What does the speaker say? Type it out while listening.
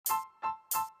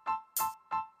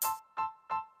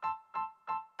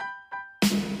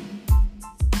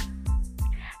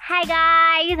Hi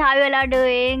guys, how you all are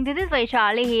doing? This is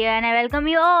Vaishali here and I welcome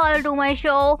you all to my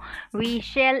show We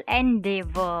Shall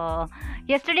Endeavor.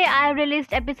 Yesterday I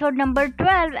released episode number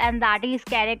 12 and that is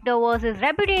character versus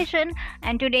reputation,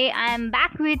 and today I am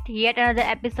back with yet another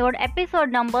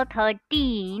episode number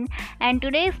 13, and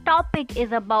today's topic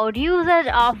is about usage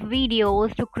of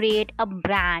videos to create a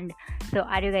brand. So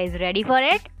are you guys ready for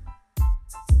it?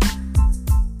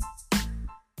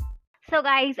 So,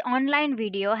 guys, online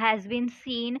video has been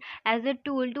seen as a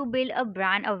tool to build a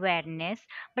brand awareness.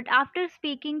 But after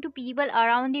speaking to people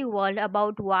around the world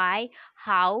about why,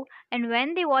 how, and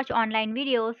when they watch online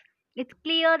videos, it's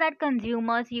clear that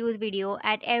consumers use video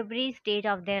at every stage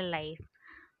of their life.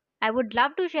 I would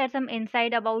love to share some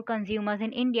insight about consumers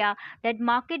in India that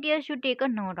marketers should take a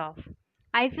note of.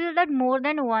 I feel that more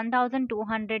than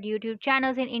 1,200 YouTube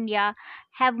channels in India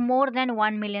have more than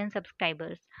 1 million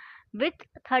subscribers, with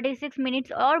 36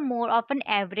 minutes or more of an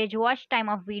average watch time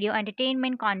of video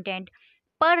entertainment content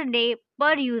per day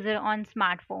per user on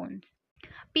smartphones.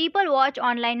 People watch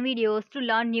online videos to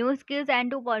learn new skills and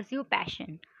to pursue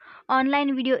passion.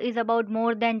 Online video is about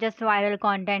more than just viral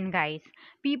content, guys.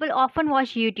 People often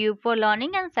watch YouTube for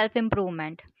learning and self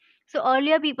improvement. So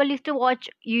earlier people used to watch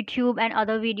YouTube and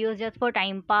other videos just for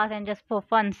time pass and just for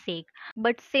fun's sake.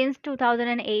 But since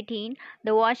 2018,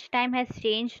 the watch time has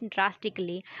changed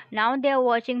drastically. Now they are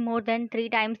watching more than 3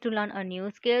 times to learn a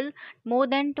new skill, more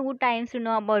than 2 times to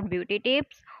know about beauty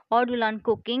tips, or to learn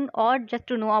cooking, or just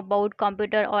to know about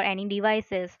computer or any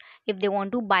devices if they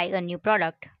want to buy a new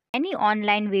product. Any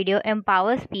online video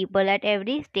empowers people at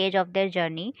every stage of their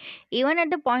journey, even at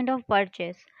the point of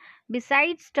purchase.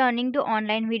 Besides turning to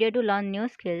online video to learn new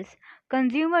skills,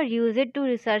 consumers use it to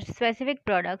research specific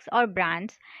products or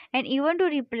brands and even to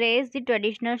replace the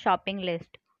traditional shopping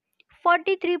list.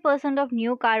 43% of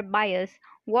new car buyers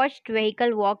watched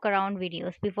vehicle walk around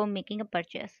videos before making a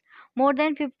purchase. More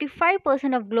than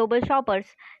 55% of global shoppers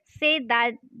say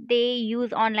that they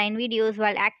use online videos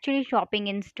while actually shopping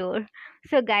in store.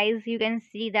 So guys, you can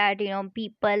see that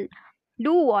people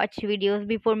do watch videos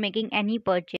before making any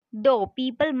purchase. Though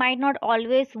people might not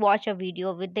always watch a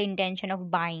video with the intention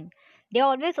of buying, they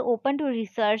are always open to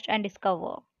research and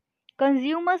discover.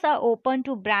 Consumers are open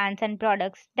to brands and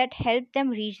products that help them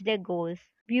reach their goals.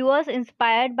 Viewers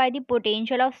inspired by the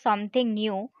potential of something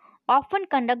new often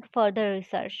conduct further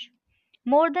research.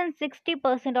 More than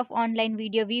 60% of online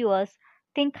video viewers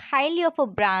think highly of a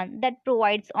brand that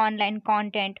provides online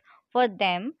content for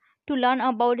them to learn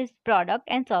about its product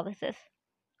and services.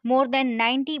 More than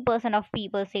 90% of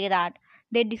people say that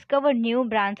they discover new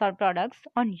brands or products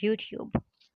on YouTube.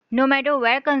 No matter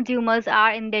where consumers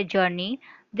are in their journey,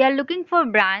 they are looking for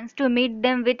brands to meet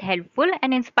them with helpful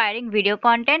and inspiring video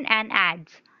content and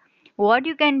ads. What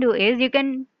you can do is you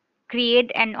can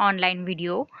create an online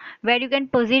video where you can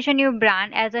position your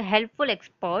brand as a helpful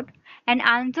expert and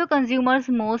answer consumers'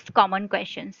 most common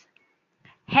questions.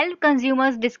 Help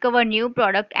consumers discover new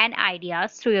product and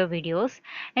ideas through your videos,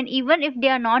 and even if they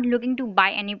are not looking to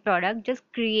buy any product, just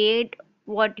create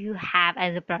what you have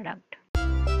as a product.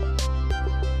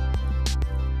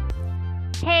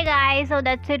 Hey guys, so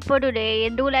that's it for today.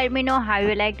 Do let me know how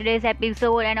you like today's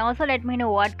episode, and also let me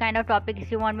know what kind of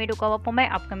topics you want me to cover for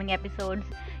my upcoming episodes.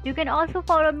 You can also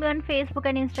follow me on Facebook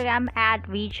and Instagram at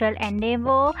We Shall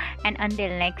Endeavor. And until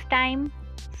next time,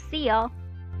 see ya.